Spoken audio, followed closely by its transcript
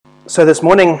So this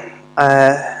morning,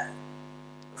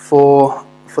 for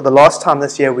the last time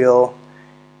this year, we'll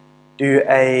do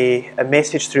a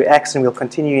message through Acts, and we'll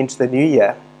continue into the new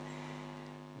year.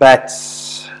 But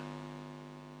it's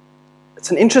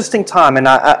an interesting time, and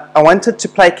I wanted to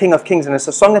play King of Kings, and it's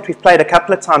a song that we've played a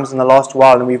couple of times in the last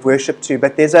while, and we've worshipped to.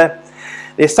 But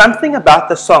there's something about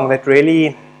the song that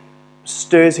really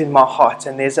stirs in my heart,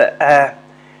 and there's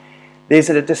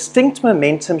a distinct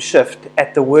momentum shift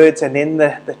at the words, and then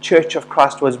the Church of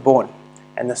Christ was born,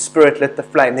 and the Spirit lit the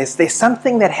flame. There's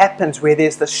something that happens where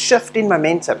there's this shift in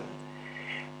momentum.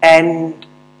 And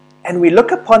we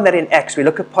look upon that in Acts, we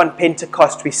look upon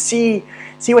Pentecost, we see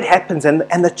what happens,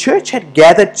 and the church had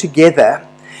gathered together,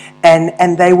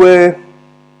 and they were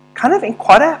kind of in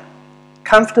quite a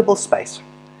comfortable space.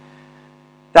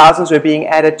 Thousands were being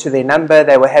added to their number,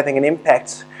 they were having an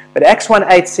impact. But Acts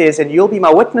 1:8 says, "And you'll be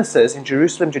my witnesses in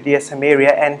Jerusalem, Judea, Samaria,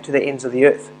 and to the ends of the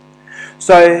earth."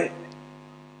 So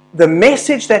the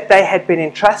message that they had been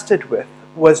entrusted with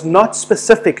was not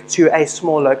specific to a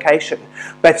small location,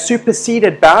 but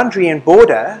superseded boundary and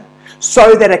border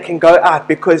so that it can go out,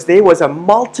 because there was a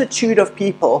multitude of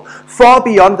people far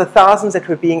beyond the thousands that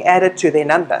were being added to their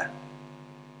number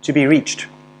to be reached.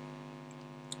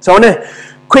 So I want a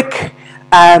quick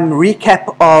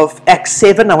recap of Acts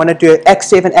 7. I want to do Acts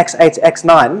 7, Acts 8, Acts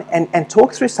 9, and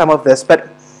talk through some of this. But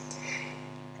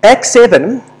Acts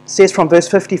 7 says from verse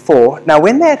 54, "Now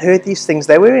when they had heard these things,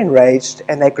 they were enraged,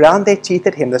 and they ground their teeth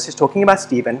at him." This is talking about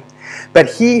Stephen.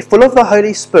 "But he, full of the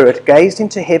Holy Spirit, gazed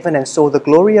into heaven and saw the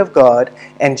glory of God,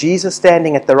 and Jesus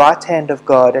standing at the right hand of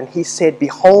God. And he said,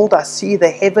 'Behold, I see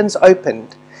the heavens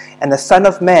opened, and the Son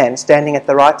of Man standing at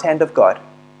the right hand of God.'"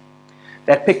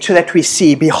 That picture that we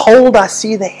see, "Behold, I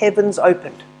see the heavens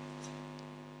opened,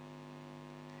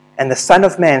 and the Son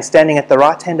of Man standing at the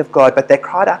right hand of God. But they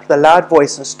cried out with a loud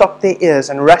voice and stopped their ears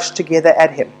and rushed together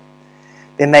at him.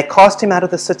 Then they cast him out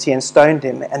of the city and stoned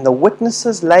him, and the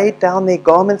witnesses laid down their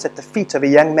garments at the feet of a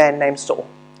young man named Saul.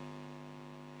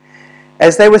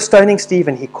 As they were stoning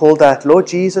Stephen, he called out, 'Lord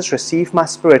Jesus, receive my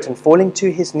spirit.' And falling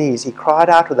to his knees, he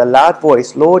cried out with a loud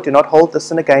voice, 'Lord, do not hold this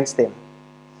sin against them.'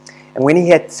 And when he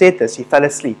had said this, he fell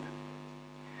asleep."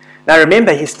 Now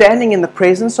remember, he's standing in the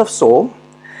presence of Saul,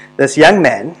 this young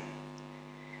man,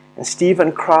 and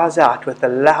Stephen cries out with a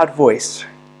loud voice,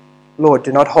 "Lord,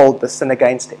 do not hold this sin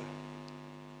against him."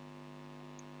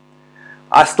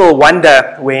 I still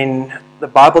wonder when the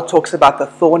Bible talks about the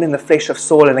thorn in the flesh of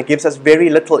Saul, and it gives us very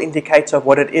little indicator of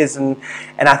what it is. And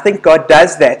I think God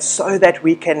does that so that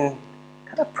we can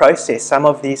kind of process some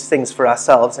of these things for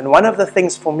ourselves. And one of the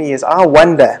things for me is I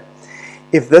wonder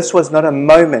if this was not a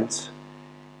moment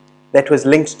that was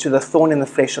linked to the thorn in the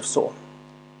flesh of Saul,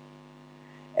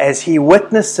 as he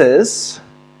witnesses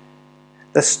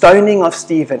the stoning of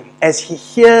Stephen, as he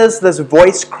hears this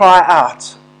voice cry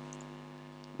out,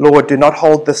 "Lord, do not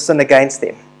hold this sin against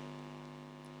them."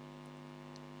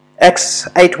 Acts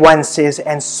 8:1 says,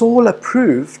 "And Saul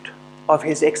approved of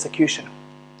his execution."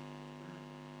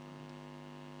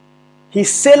 He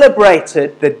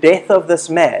celebrated the death of this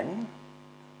man,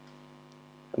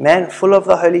 a man full of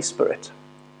the Holy Spirit,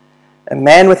 a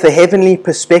man with a heavenly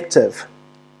perspective,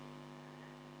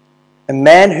 a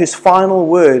man whose final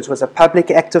words was a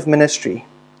public act of ministry.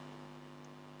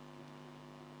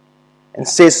 And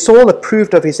says Saul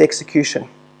approved of his execution.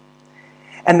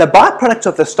 And the byproduct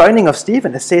of the stoning of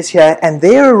Stephen, it says here, "And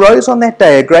there arose on that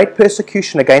day a great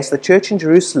persecution against the church in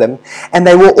Jerusalem, and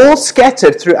they were all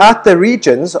scattered throughout the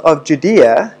regions of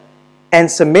Judea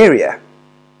and Samaria."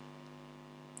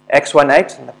 Acts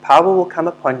 1:8, "And the power will come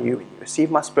upon you when you receive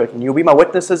my spirit, and you'll be my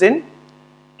witnesses in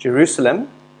Jerusalem,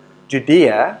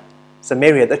 Judea,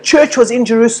 Samaria." The church was in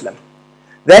Jerusalem.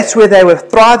 That's where they were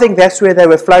thriving, that's where they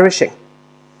were flourishing.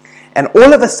 And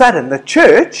all of a sudden, the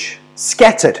church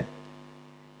scattered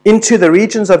into the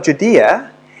regions of Judea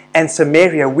and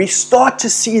Samaria. We start to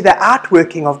see the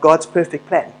outworking of God's perfect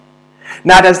plan.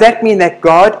 Now, does that mean that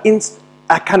God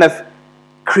kind of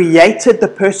created the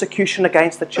persecution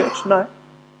against the church? No.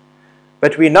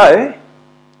 But we know,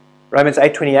 Romans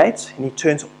 8:28, "And he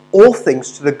turns all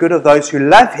things to the good of those who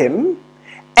love him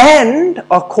and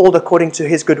are called according to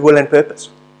his good will and purpose."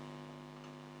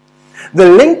 The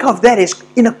link of that is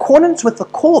in accordance with the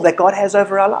call that God has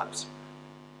over our lives.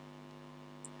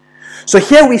 So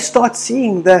here we start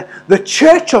seeing the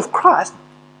church of Christ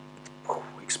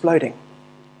exploding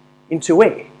into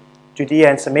where? Judea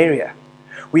and Samaria.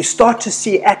 We start to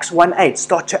see Acts 1:8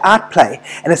 start to outplay.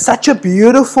 And it's such a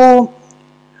beautiful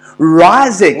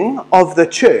rising of the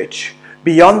church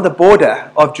beyond the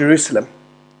border of Jerusalem.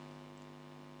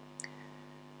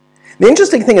 The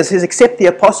interesting thing is, except the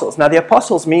apostles. Now, the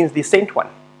apostles means the sent one.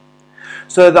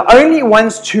 So the only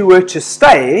ones who were to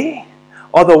stay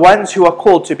are the ones who are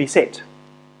called to be sent.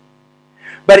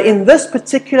 But in this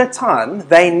particular time,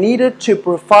 they needed to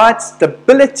provide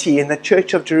stability in the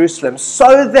Church of Jerusalem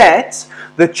so that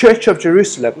the Church of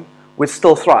Jerusalem would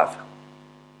still thrive.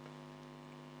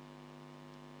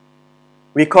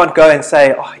 We can't go and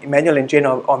say, oh, Emmanuel and Jen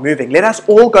are moving. Let us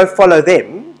all go follow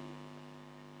them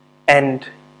and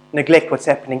neglect what's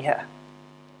happening here.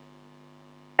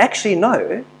 Actually,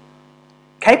 no.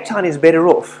 Cape Town is better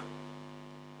off.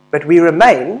 But we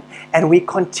remain and we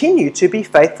continue to be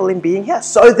faithful in being here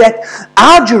so that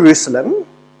our Jerusalem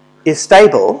is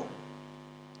stable,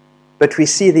 but we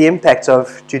see the impact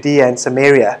of Judea and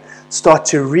Samaria start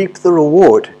to reap the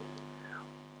reward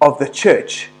of the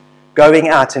church going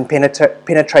out and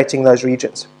penetrating those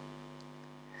regions.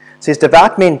 It says,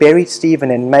 devout men buried Stephen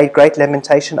and made great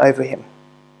lamentation over him.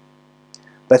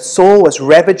 But Saul was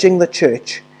ravaging the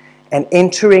church, and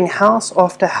entering house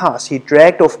after house, he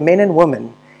dragged off men and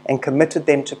women and committed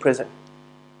them to prison.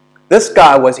 This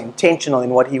guy was intentional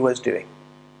in what he was doing.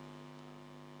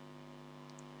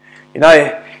 You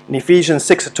know, in Ephesians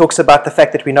 6, it talks about the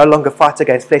fact that we no longer fight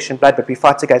against flesh and blood, but we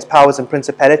fight against powers and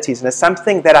principalities. And it's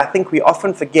something that I think we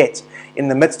often forget in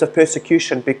the midst of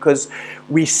persecution, because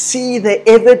we see the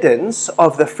evidence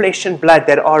of the flesh and blood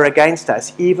that are against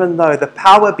us, even though the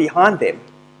power behind them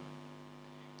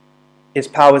is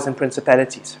powers and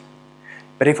principalities.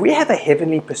 But if we have a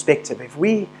heavenly perspective, if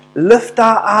we lift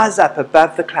our eyes up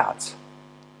above the clouds,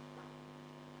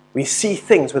 we see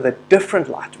things with a different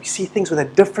light. We see things with a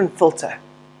different filter.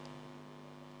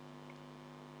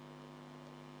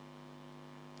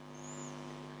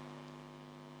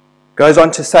 Goes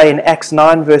on to say in Acts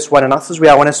 9 verse 1, and this is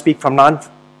where I want to speak from 9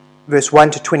 verse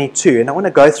 1 to 22, and I want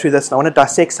to go through this and I want to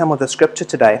dissect some of the scripture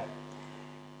today.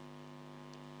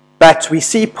 But we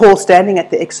see Paul standing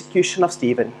at the execution of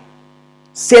Stephen,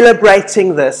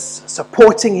 celebrating this,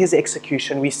 supporting his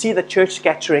execution. We see the church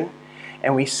scattering,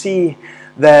 and we see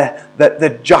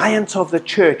the giant of the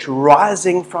church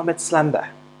rising from its slumber.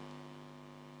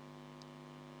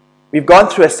 We've gone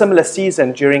through a similar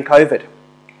season during COVID.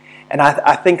 And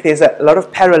I think there's a lot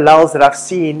of parallels that I've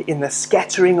seen in the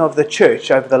scattering of the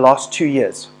church over the last 2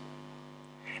 years.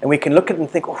 And we can look at it and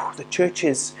think, oh, the church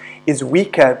is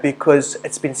weaker because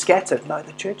it's been scattered. No,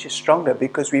 the church is stronger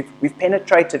because we've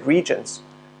penetrated regions.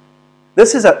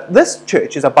 This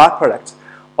church is a byproduct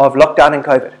of lockdown and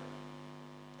COVID.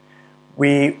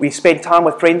 We spent time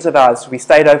with friends of ours. We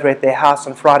stayed over at their house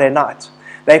on Friday night.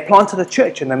 They planted a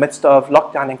church in the midst of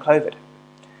lockdown and COVID.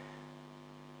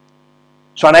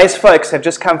 Shanae's folks have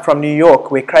just come from New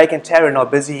York, where Craig and Taryn are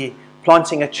busy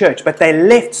planting a church, but they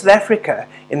left South Africa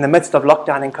in the midst of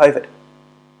lockdown and COVID.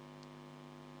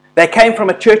 They came from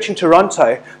a church in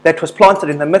Toronto that was planted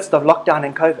in the midst of lockdown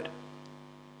and COVID.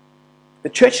 The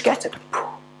church scattered.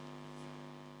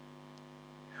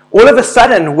 All of a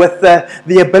sudden, with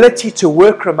the ability to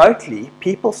work remotely,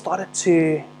 people started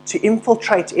to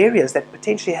infiltrate areas that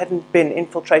potentially hadn't been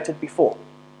infiltrated before.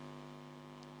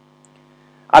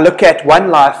 I look at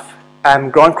One Life,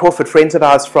 Grant Crawford, friends of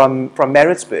ours from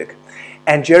Maritzburg,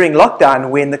 and during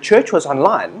lockdown, when the church was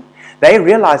online, they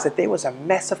realized that there was a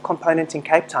massive component in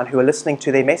Cape Town who were listening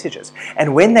to their messages.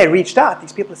 And when they reached out,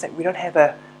 these people said, we don't have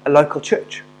a local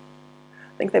church.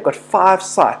 I think they've got 5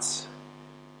 sites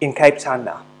in Cape Town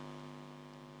now.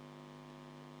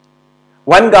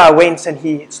 One guy went and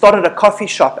he started a coffee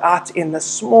shop out in this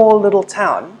small little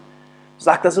town. It's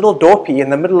like this little dorpy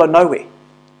in the middle of nowhere.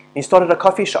 He started a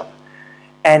coffee shop,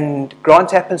 and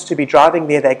Grant happens to be driving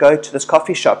there. They go to this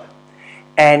coffee shop,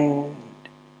 and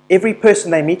every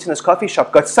person they meet in this coffee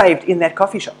shop got saved in that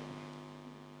coffee shop.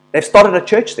 They've started a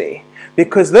church there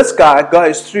because this guy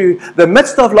goes through the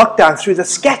midst of lockdown, through the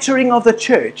scattering of the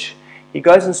church. He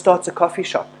goes and starts a coffee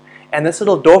shop, and this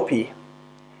little dorpy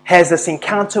has this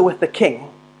encounter with the king,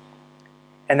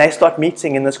 and they start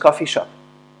meeting in this coffee shop,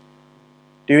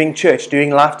 doing church, doing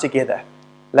life together,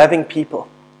 loving people.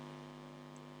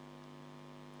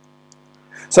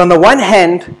 So on the one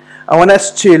hand, I want us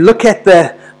to look at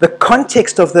the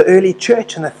context of the early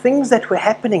church and the things that were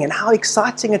happening and how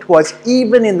exciting it was,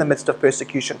 even in the midst of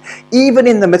persecution, even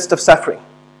in the midst of suffering.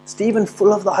 Stephen,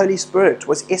 full of the Holy Spirit,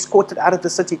 was escorted out of the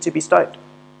city to be stoned.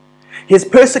 His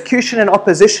persecution and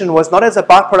opposition was not as a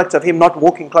byproduct of him not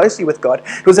walking closely with God.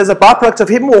 It was as a byproduct of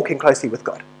him walking closely with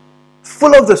God.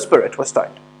 Full of the Spirit, was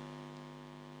stoned.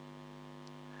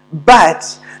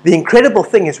 But the incredible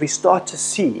thing is we start to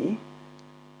see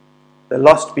the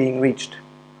lost being reached,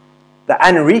 the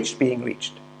unreached being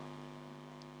reached.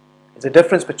 There's a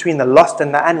difference between the lost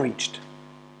and the unreached.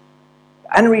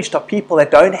 The unreached are people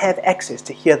that don't have access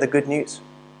to hear the good news,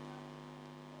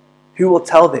 Who will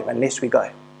tell them unless we go?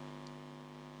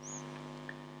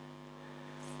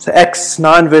 So Acts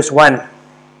 9 verse 1.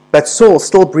 But Saul,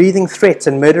 still breathing threats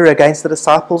and murder against the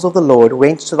disciples of the Lord,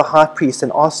 went to the high priest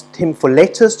and asked him for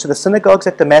letters to the synagogues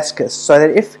at Damascus, so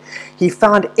that if he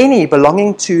found any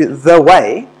belonging to the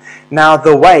way, now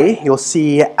the way, you'll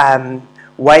see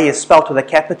way is spelt with a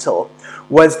capital,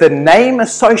 was the name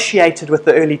associated with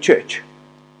the early church.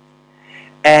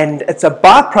 And it's a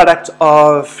byproduct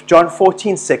of John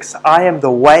 14:6. I am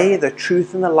the way, the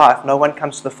truth, and the life. No one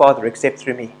comes to the Father except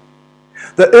through me.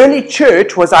 The early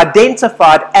church was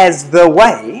identified as the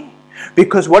way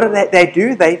because what did they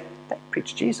do? They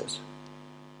preached Jesus.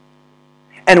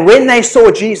 And when they saw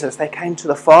Jesus, they came to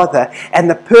the Father, and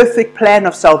the perfect plan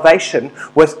of salvation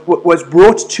was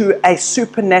brought to a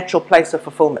supernatural place of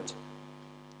fulfillment.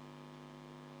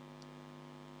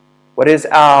 What is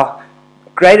our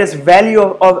greatest value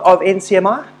of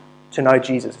NCMI? To know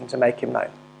Jesus and to make Him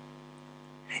known.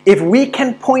 If we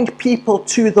can point people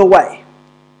to the way,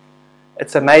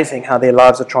 it's amazing how their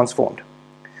lives are transformed.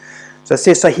 So it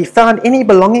says, so he found any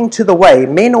belonging to the way,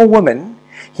 men or women,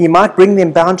 he might bring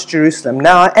them bound to Jerusalem.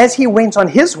 Now, as he went on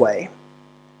his way,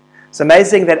 it's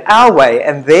amazing that our way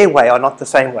and their way are not the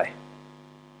same way.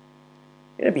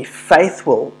 You're going to be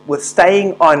faithful with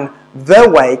staying on the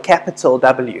way, capital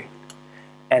W,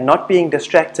 and not being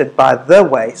distracted by the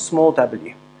way, small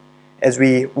w, as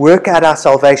we work out our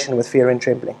salvation with fear and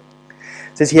trembling.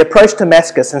 It says, he approached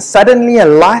Damascus, and suddenly a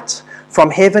light from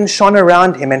heaven shone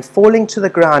around him, and falling to the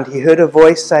ground, he heard a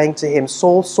voice saying to him,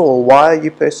 Saul, Saul, why are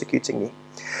you persecuting me?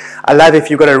 I love if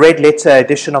you've got a red letter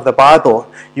edition of the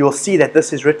Bible, you will see that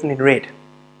this is written in red.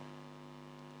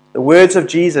 The words of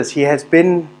Jesus, he has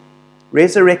been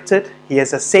resurrected, he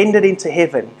has ascended into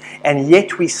heaven, and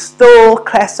yet we still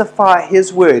classify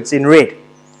his words in red.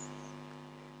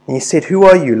 And he said, who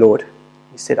are you, Lord?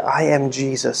 He said, I am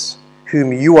Jesus,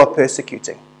 whom you are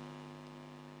persecuting.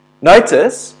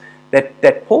 Notice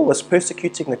that Paul was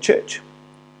persecuting the church.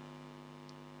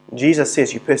 Jesus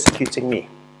says, you're persecuting me.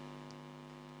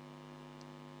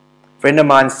 A friend of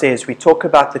mine says, we talk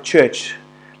about the church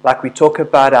like we talk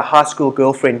about our high school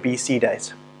girlfriend BC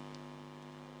days.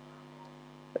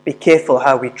 But be careful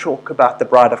how we talk about the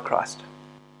bride of Christ.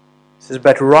 He says,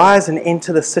 but rise and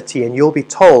enter the city, and you'll be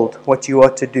told what you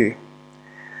are to do.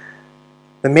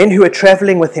 The men who were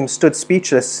traveling with him stood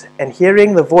speechless, and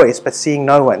hearing the voice, but seeing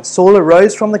no one. Saul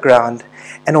arose from the ground,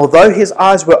 and although his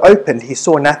eyes were opened, he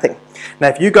saw nothing. Now,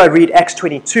 if you go read Acts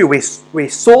 22, where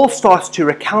Saul starts to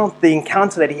recount the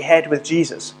encounter that he had with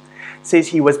Jesus, it says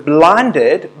he was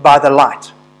blinded by the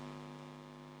light.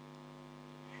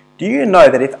 Do you know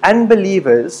that if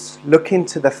unbelievers look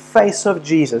into the face of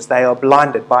Jesus, they are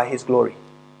blinded by his glory?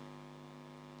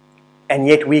 And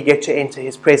yet we get to enter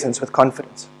his presence with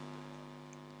confidence.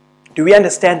 Do we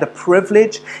understand the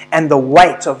privilege and the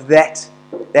weight of that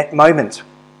moment?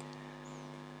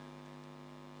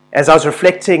 As I was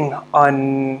reflecting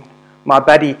on my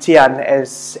buddy Tian,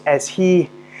 as he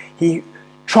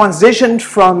transitioned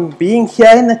from being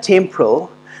here in the temple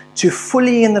to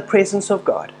fully in the presence of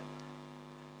God,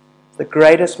 the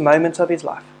greatest moment of his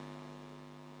life.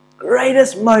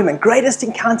 Greatest moment, greatest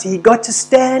encounter. He got to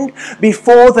stand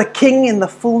before the King in the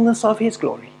fullness of his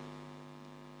glory.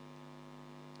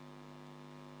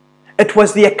 It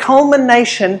was the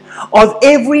culmination of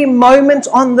every moment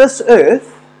on this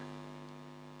earth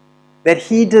that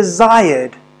he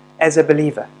desired as a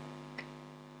believer.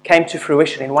 Came to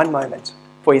fruition in one moment.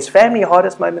 For his family,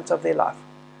 hardest moment of their life.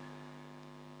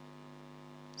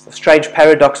 It's the strange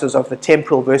paradoxes of the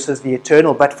temporal versus the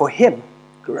eternal, but for him,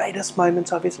 greatest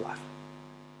moment of his life.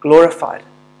 Glorified.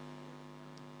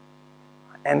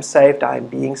 I am saved, I am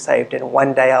being saved, and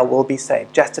one day I will be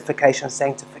saved. Justification,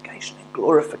 sanctification, and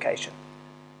glorification.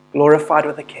 Glorified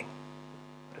with the King.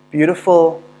 What a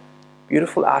beautiful,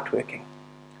 beautiful outworking.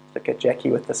 Look at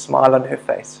Jackie with the smile on her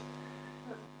face.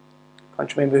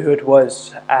 Can't remember who it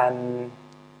was.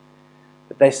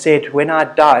 But they said, when I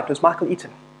die, it was Michael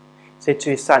Eaton, said to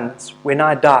his sons, when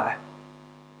I die,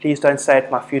 please don't say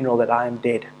at my funeral that I am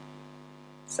dead.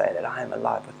 Say that I am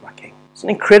alive with my King. It's an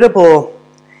incredible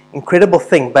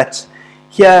thing, but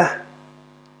here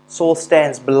Saul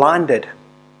stands blinded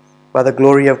by the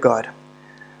glory of God.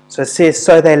 So it says,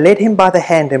 so they led him by the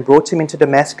hand and brought him into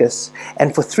Damascus,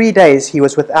 and for 3 days he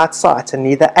was without sight, and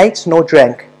neither ate nor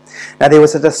drank. Now there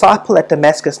was a disciple at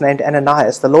Damascus named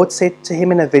Ananias. The Lord said to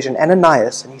him in a vision,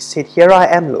 Ananias, and he said, here I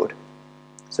am, Lord.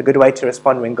 It's a good way to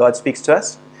respond when God speaks to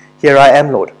us. Here I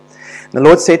am, Lord. And the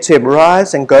Lord said to him,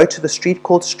 rise and go to the street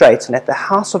called Straight, and at the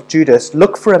house of Judas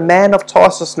look for a man of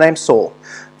Tarsus named Saul,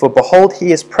 for behold,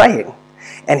 he is praying.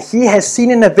 And he has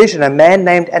seen in a vision a man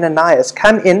named Ananias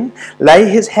come in, lay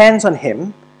his hands on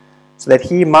him, so that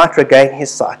he might regain his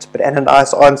sight. But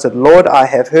Ananias answered, Lord, I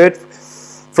have heard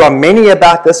from many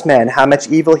about this man, how much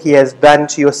evil he has done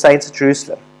to your saints at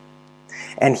Jerusalem.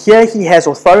 And here he has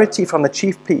authority from the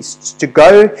chief priests to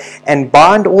go and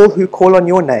bind all who call on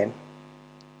your name.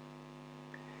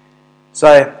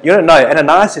 So, you don't know,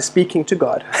 Ananias is speaking to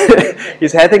God.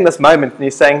 He's having this moment and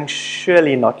he's saying,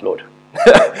 surely not, Lord.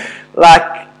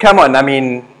 Like, come on, I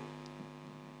mean,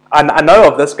 I know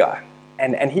of this guy.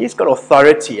 And he's got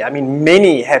authority. I mean,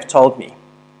 many have told me.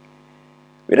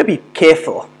 We've got to be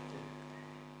careful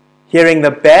hearing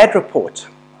the bad report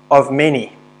of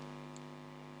many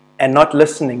and not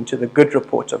listening to the good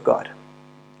report of God.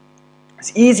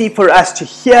 It's easy for us to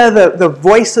hear the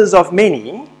voices of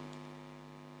many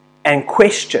and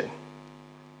question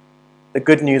the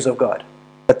good news of God.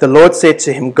 But the Lord said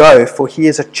to him, Go, for he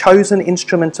is a chosen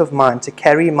instrument of mine to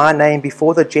carry my name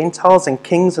before the Gentiles and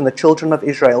kings and the children of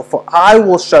Israel, for I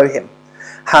will show him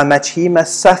how much he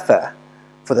must suffer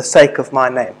for the sake of my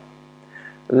name.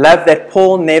 Love that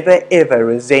Paul never ever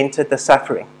resented the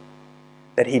suffering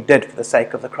that he did for the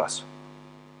sake of the cross.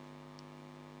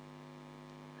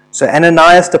 So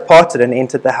Ananias departed and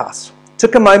entered the house.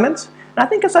 Took a moment, and I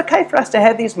think it's okay for us to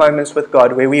have these moments with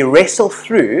God where we wrestle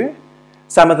through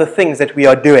some of the things that we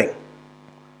are doing.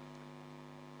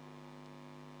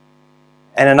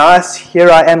 Ananias, here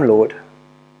I am, Lord.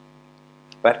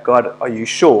 But God, are you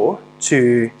sure?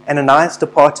 Ananias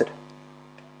departed.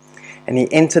 And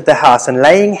he entered the house, and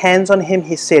laying hands on him,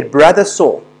 he said, Brother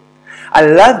Saul. I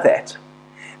love that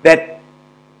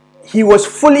he was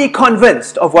fully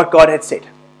convinced of what God had said.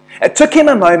 It took him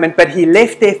a moment, but he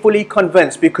left there fully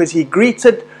convinced because he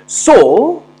greeted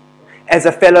Saul as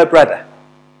a fellow brother.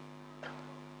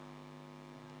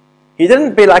 He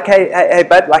didn't be like, hey,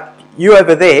 bud, like you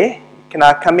over there, can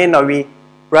I come in? Are we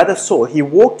Brother Saul? He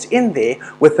walked in there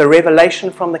with a revelation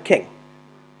from the king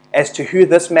as to who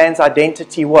this man's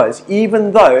identity was,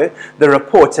 even though the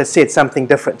reports had said something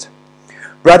different.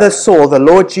 Brother Saul, the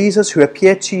Lord Jesus, who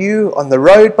appeared to you on the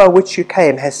road by which you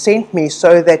came, has sent me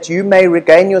so that you may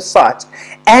regain your sight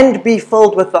and be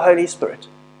filled with the Holy Spirit.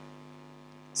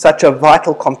 Such a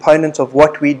vital component of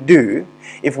what we do.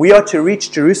 If we are to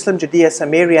reach Jerusalem, Judea,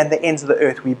 Samaria, and the ends of the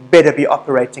earth, we better be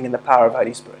operating in the power of the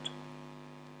Holy Spirit.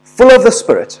 Full of the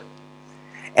Spirit.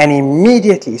 And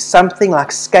immediately something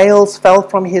like scales fell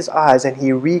from his eyes and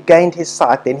he regained his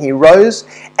sight. Then he rose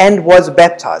and was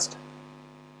baptized.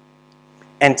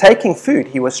 And taking food,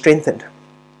 he was strengthened.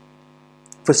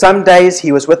 For some days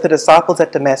he was with the disciples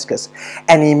at Damascus,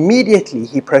 and immediately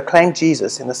he proclaimed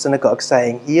Jesus in the synagogue,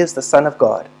 saying, He is the Son of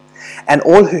God. And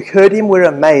all who heard him were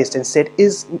amazed and said,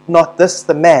 Is not this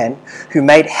the man who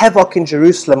made havoc in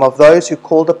Jerusalem of those who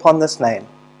called upon this name?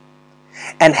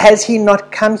 And has he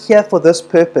not come here for this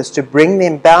purpose, to bring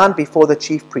them bound before the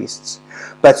chief priests?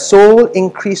 But Saul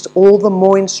increased all the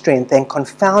more in strength and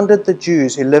confounded the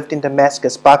Jews who lived in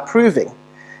Damascus by proving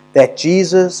that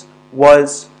Jesus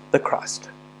was the Christ.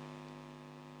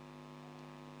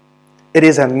 It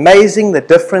is amazing the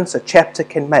difference a chapter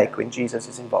can make when Jesus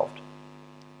is involved.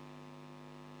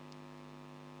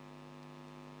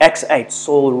 Acts 8,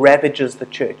 Saul ravages the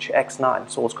church. Acts 9,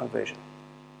 Saul's conversion.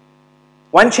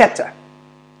 One chapter.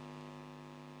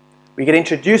 We get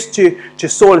introduced to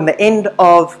Saul in the end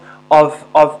of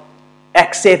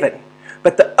Acts 7.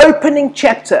 But the opening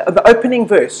chapter, the opening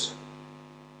verse,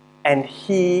 and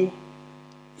we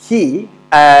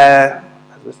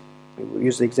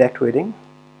use the exact wording,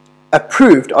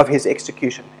 approved of his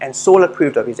execution. And Saul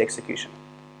approved of his execution.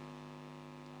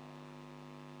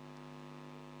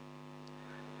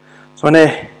 So I want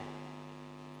to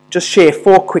just share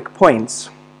 4 quick points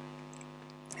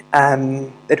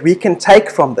that we can take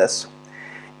from this.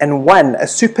 And one, a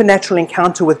supernatural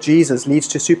encounter with Jesus leads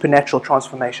to supernatural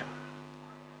transformation.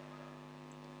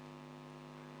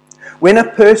 When a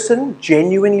person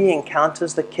genuinely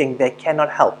encounters the King, they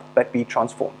cannot help but be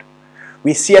transformed.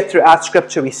 We see it throughout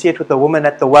Scripture. We see it with the woman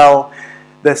at the well.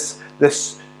 This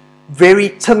very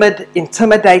timid,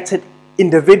 intimidated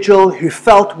individual who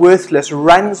felt worthless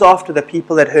runs after the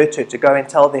people that hurt her to go and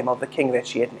tell them of the King that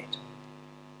she had met.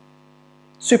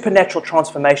 Supernatural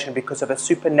transformation because of a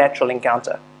supernatural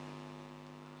encounter.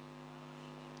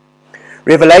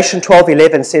 Revelation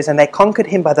 12:11 says, And they conquered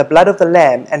him by the blood of the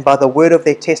Lamb and by the word of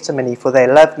their testimony, for they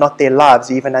loved not their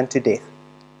lives even unto death.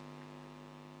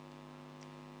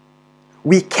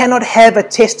 We cannot have a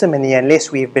testimony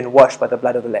unless we have been washed by the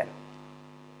blood of the Lamb.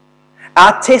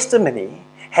 Our testimony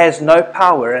has no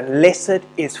power unless it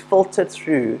is filtered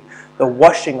through the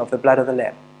washing of the blood of the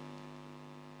Lamb.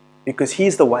 because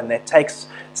he's the one that takes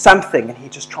something and he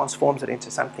just transforms it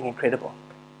into something incredible.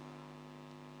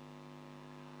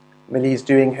 Millie's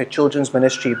doing her children's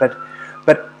ministry, but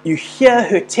you hear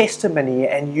her testimony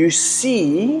and you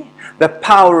see the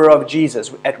power of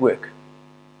Jesus at work.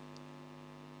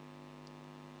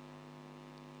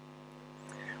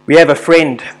 We have a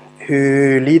friend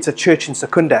who leads a church in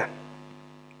Secunda,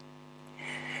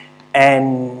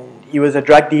 and he was a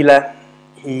drug dealer.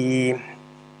 He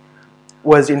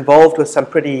was involved with some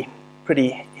pretty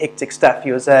hectic stuff.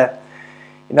 He was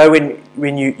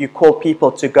when you call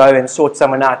people to go and sort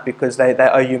someone out because they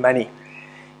owe you money,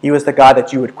 he was the guy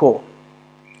that you would call.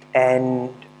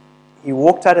 And he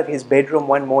walked out of his bedroom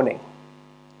one morning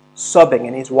sobbing,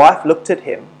 and his wife looked at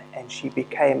him and she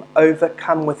became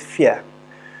overcome with fear,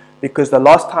 because the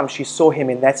last time she saw him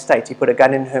in that state, he put a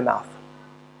gun in her mouth.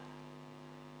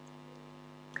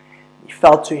 He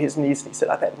fell to his knees and he said,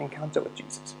 "I've had an encounter with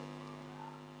Jesus."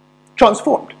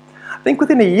 Transformed. I think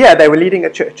within a year they were leading a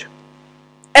church.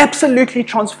 Absolutely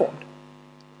transformed.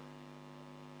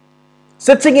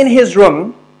 Sitting in his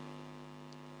room,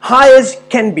 high as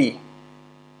can be,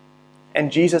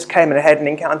 and Jesus came and had an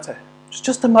encounter. It was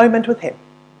just a moment with him.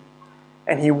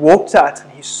 And he walked out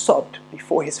and he sobbed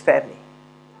before his family.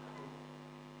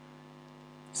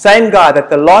 Same guy that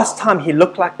the last time he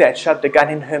looked like that shoved a gun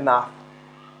in her mouth,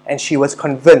 and she was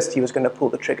convinced he was going to pull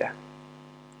the trigger.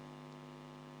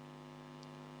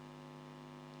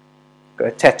 Got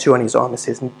a tattoo on his arm that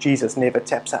says, "Jesus never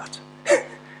taps out."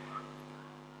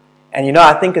 And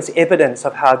I think it's evidence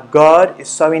of how God is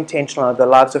so intentional in the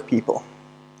lives of people.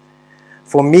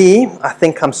 For me, I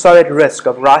think I'm so at risk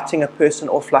of writing a person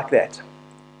off like that.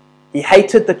 He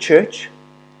hated the church.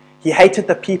 He hated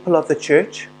the people of the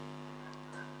church.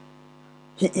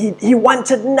 He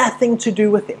wanted nothing to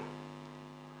do with him.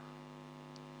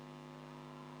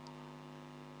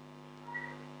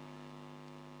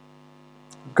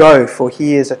 Go, for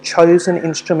he is a chosen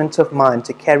instrument of mine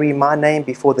to carry my name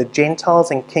before the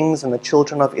Gentiles and kings and the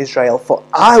children of Israel, for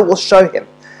I will show him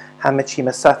how much he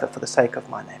must suffer for the sake of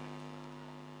my name.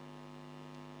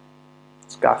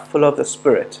 This guy, full of the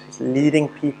Spirit, is leading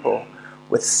people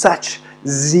with such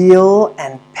zeal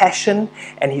and passion,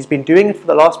 and he's been doing it for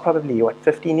the last probably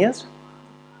 15 years?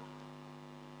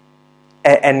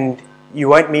 And you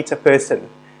won't meet a person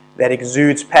that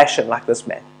exudes passion like this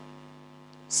man.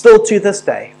 Still to this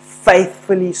day,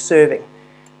 faithfully serving.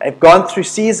 They've gone through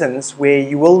seasons where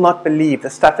you will not believe the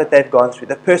stuff that they've gone through,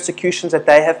 the persecutions that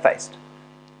they have faced.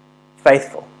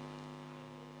 Faithful.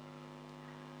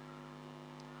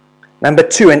 Number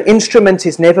 2, an instrument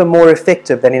is never more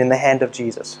effective than in the hand of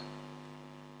Jesus.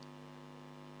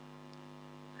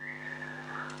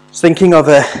 I was thinking of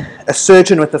a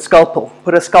surgeon with a scalpel.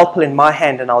 Put a scalpel in my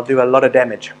hand and I'll do a lot of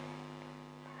damage.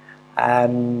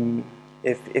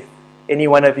 If any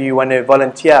one of you want to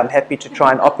volunteer, I'm happy to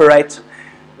try and operate.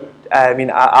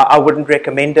 I wouldn't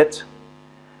recommend it.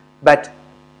 But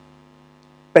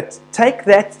take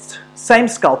that same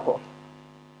scalpel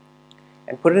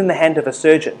and put it in the hand of a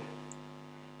surgeon,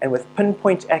 and with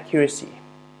pinpoint accuracy,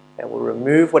 they will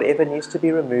remove whatever needs to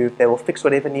be removed. They will fix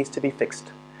whatever needs to be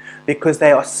fixed, because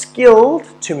they are skilled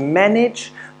to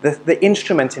manage the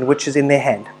instrument in which is in their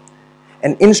hand.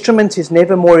 An instrument is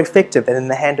never more effective than in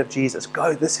the hand of Jesus.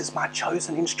 Go, this is my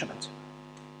chosen instrument.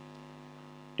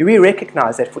 Do we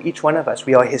recognize that for each one of us,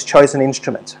 we are his chosen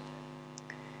instrument?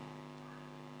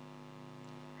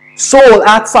 Saul,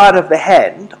 outside of the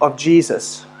hand of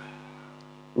Jesus,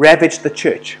 ravaged the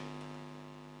church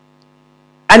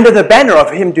under the banner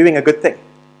of him doing a good thing.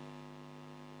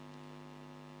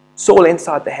 Saul,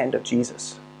 inside the hand of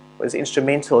Jesus, was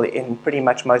instrumental in pretty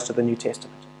much most of the New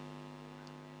Testament.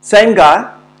 Same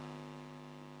guy,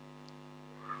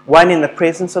 one in the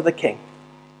presence of the king,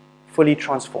 fully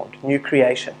transformed, new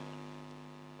creation.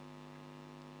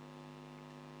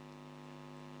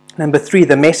 Number 3,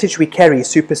 the message we carry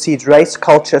supersedes race,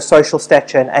 culture, social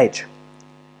stature, and age.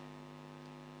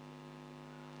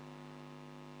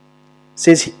 It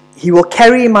says, he will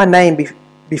carry my name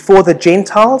before the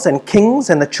Gentiles and kings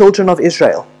and the children of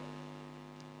Israel.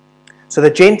 So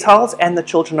the Gentiles and the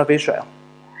children of Israel.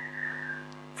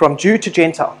 From Jew to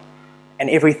Gentile, and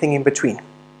everything in between.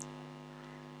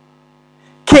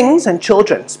 Kings and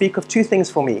children speak of 2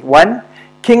 things for me. 1,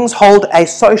 kings hold a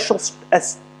social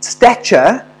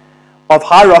stature of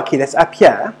hierarchy that's up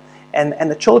here, and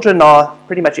the children are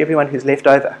pretty much everyone who's left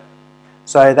over.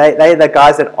 So they're the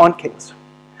guys that aren't kings.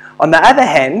 On the other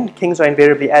hand, kings are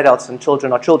invariably adults and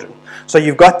children are children. So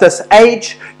you've got this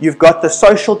age, you've got the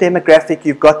social demographic,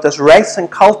 you've got this race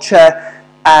and culture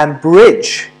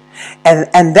bridge.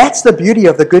 And that's the beauty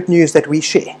of the good news that we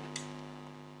share.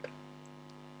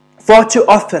 Far too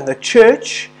often the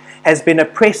church has been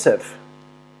oppressive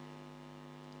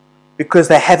because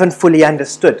they haven't fully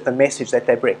understood the message that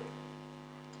they bring.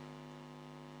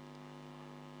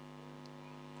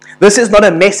 This is not a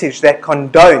message that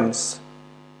condones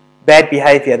bad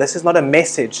behavior. This is not a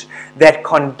message that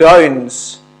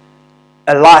condones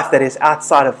a life that is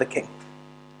outside of the King.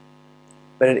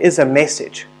 But it is a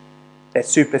message that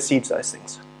supersedes those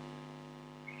things.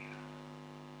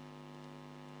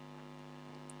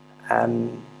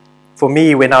 For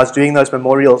me, when I was doing those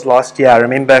memorials last year, I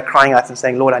remember crying out and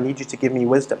saying, Lord, I need you to give me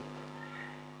wisdom.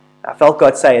 I felt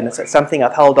God say, and it's something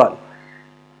I've held on.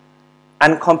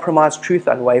 Uncompromised truth,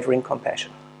 unwavering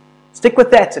compassion. Stick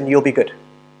with that and you'll be good.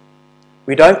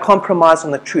 We don't compromise on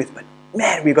the truth, but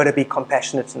man, we've got to be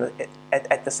compassionate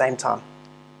at the same time.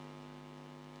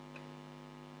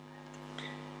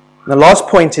 And the last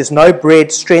point is no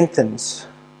bread strengthens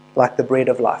like the bread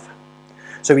of life.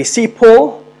 So we see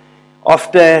Paul,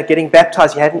 after getting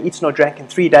baptized, he hadn't eaten or drank in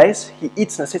 3 days. He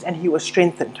eats and it says, and he was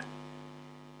strengthened.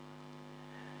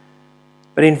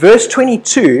 But in verse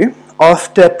 22,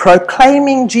 after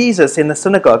proclaiming Jesus in the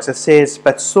synagogues, it says,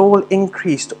 but Saul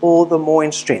increased all the more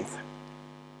in strength.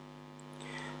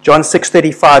 John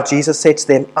 6:35, Jesus said to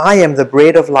them, I am the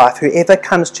bread of life. Whoever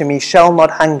comes to me shall not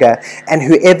hunger, and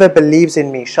whoever believes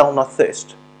in me shall not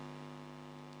thirst.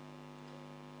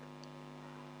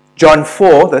 John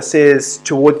 4, this is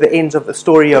toward the end of the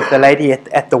story of the lady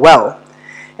at the well.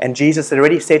 And Jesus had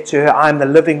already said to her, I am the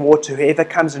living water. Whoever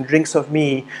comes and drinks of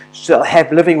me shall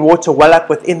have living water well up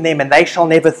within them, and they shall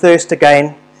never thirst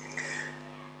again.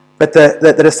 But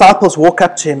the disciples walk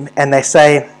up to him and they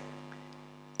say,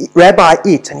 Rabbi,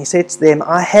 eat. And he said to them,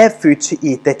 I have food to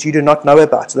eat that you do not know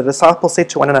about. So the disciples said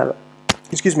to one another,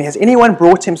 has anyone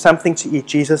brought him something to eat?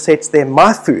 Jesus said to them,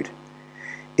 my food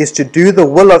is to do the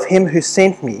will of him who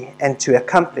sent me and to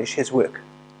accomplish his work.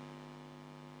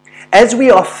 As we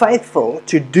are faithful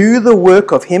to do the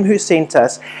work of him who sent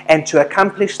us and to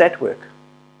accomplish that work,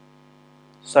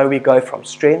 so we go from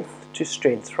strength to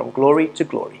strength, from glory to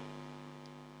glory.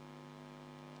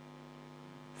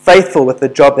 Faithful with the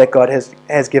job that God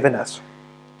has given us.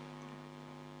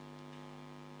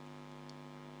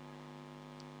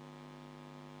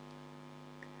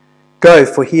 Go,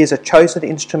 for he is a chosen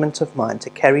instrument of mine to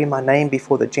carry my name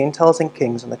before the Gentiles and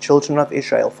kings and the children of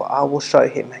Israel, for I will show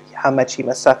him how much he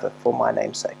must suffer for my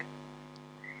name's sake.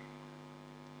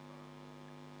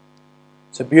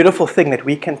 It's a beautiful thing that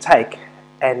we can take,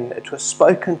 and it was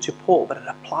spoken to Paul, but it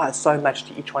applies so much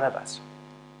to each one of us.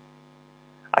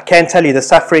 I can tell you the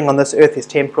suffering on this earth is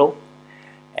temporal,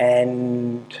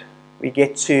 and we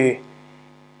get to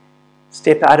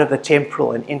step out of the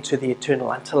temporal and into the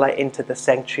eternal until I enter the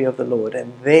sanctuary of the Lord.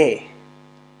 And there,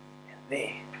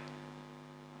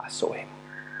 I saw him.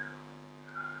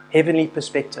 Heavenly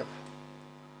perspective.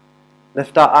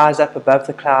 Lift our eyes up above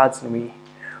the clouds and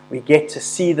we get to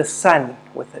see the sun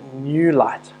with a new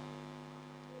light.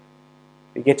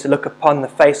 We get to look upon the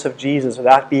face of Jesus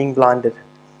without being blinded.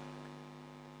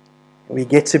 We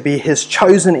get to be his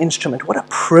chosen instrument. What a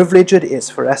privilege it is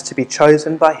for us to be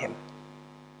chosen by him.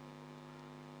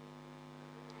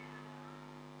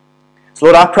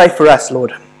 Lord, I pray for us,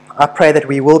 Lord. I pray that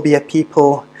we will be a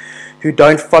people who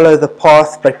don't follow the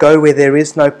path, but go where there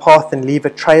is no path and leave a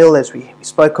trail, as we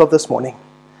spoke of this morning.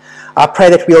 I pray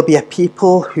that we'll be a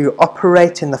people who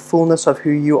operate in the fullness of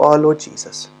who you are, Lord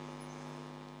Jesus.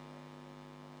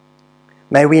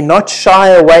 May we not shy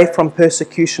away from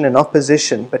persecution and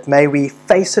opposition, but may we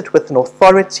face it with an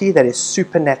authority that is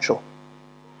supernatural.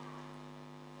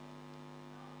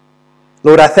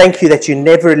 Lord, I thank you that you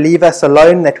never leave us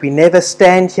alone, that we never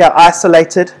stand here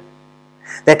isolated,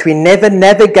 that we never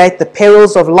navigate the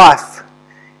perils of life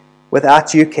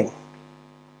without you, King,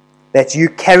 that you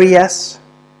carry us,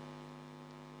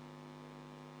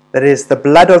 that it is the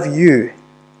blood of you,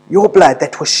 your blood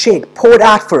that was shed, poured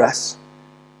out for us.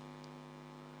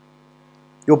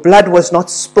 Your blood was not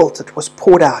spilt, it was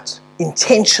poured out,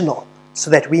 intentional,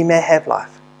 so that we may have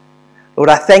life. Lord,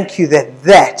 I thank you that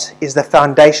that is the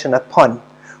foundation upon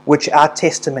which our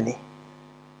testimony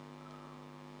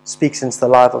speaks into the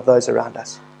life of those around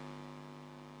us.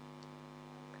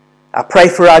 I pray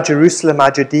for our Jerusalem, our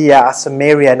Judea, our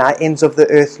Samaria, and our ends of the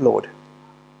earth, Lord,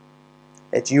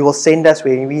 that you will send us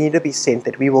where we need to be sent,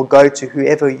 that we will go to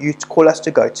whoever you call us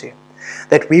to go to,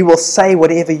 that we will say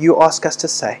whatever you ask us to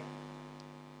say.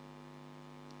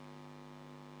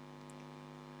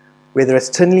 Whether it's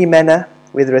Tinley Manor,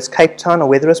 whether it's Cape Town, or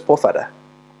whether it's Pofadder.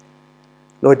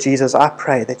 Lord Jesus, I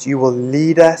pray that you will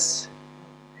lead us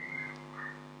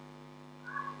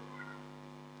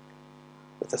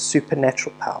with a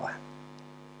supernatural power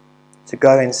to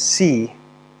go and see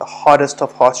the hardest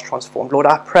of hearts transformed. Lord,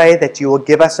 I pray that you will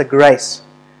give us a grace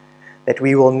that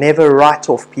we will never write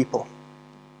off people.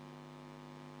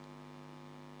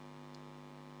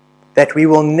 That we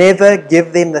will never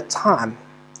give them the time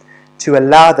to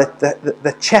allow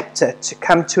the chapter to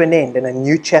come to an end and a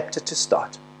new chapter to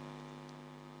start.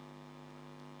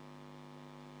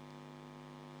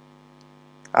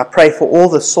 I pray for all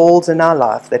the souls in our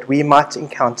life that we might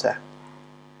encounter,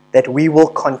 that we will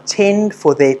contend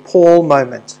for their Paul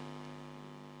moment,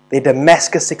 their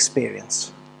Damascus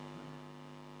experience.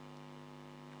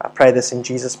 I pray this in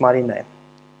Jesus' mighty name.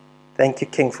 Thank you,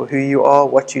 King, for who you are,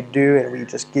 what you do, and we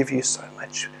just give you so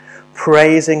much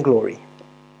praise and glory.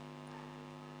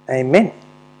 Amen.